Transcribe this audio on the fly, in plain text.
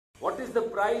What is the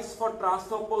price for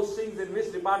transfer postings in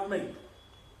which department?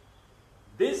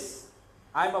 This,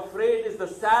 I am afraid, is the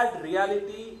sad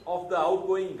reality of the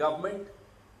outgoing government.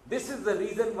 This is the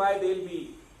reason why they will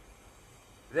be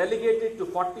relegated to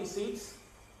 40 seats.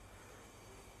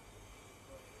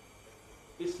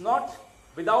 It's not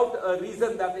without a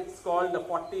reason that it's called the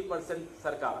 40%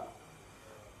 Sarkar.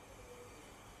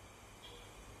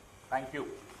 Thank you.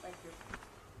 Thank you.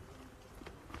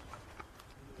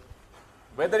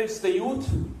 Whether it's the youth,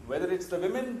 whether it's the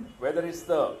women, whether it's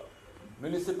the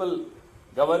municipal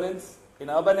governance in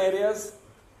urban areas,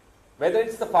 whether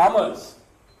it's the farmers,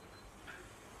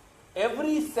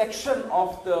 every section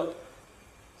of the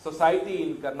society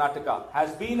in Karnataka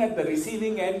has been at the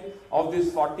receiving end of this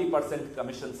 40%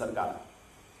 commission Sarkar.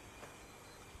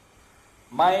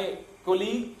 My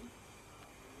colleague,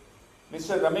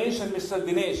 Mr. Ramesh and Mr.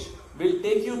 Dinesh, will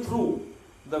take you through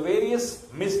the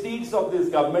various misdeeds of this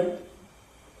government.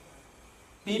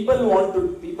 People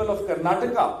of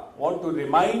Karnataka want to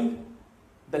remind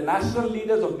the national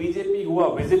leaders of BJP who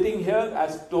are visiting here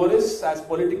as tourists, as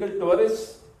political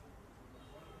tourists,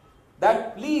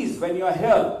 that please, when you are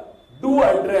here, do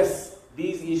address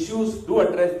these issues, do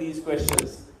address these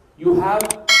questions. You have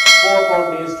 4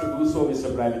 more days to do so,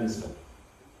 Mr. Prime Minister.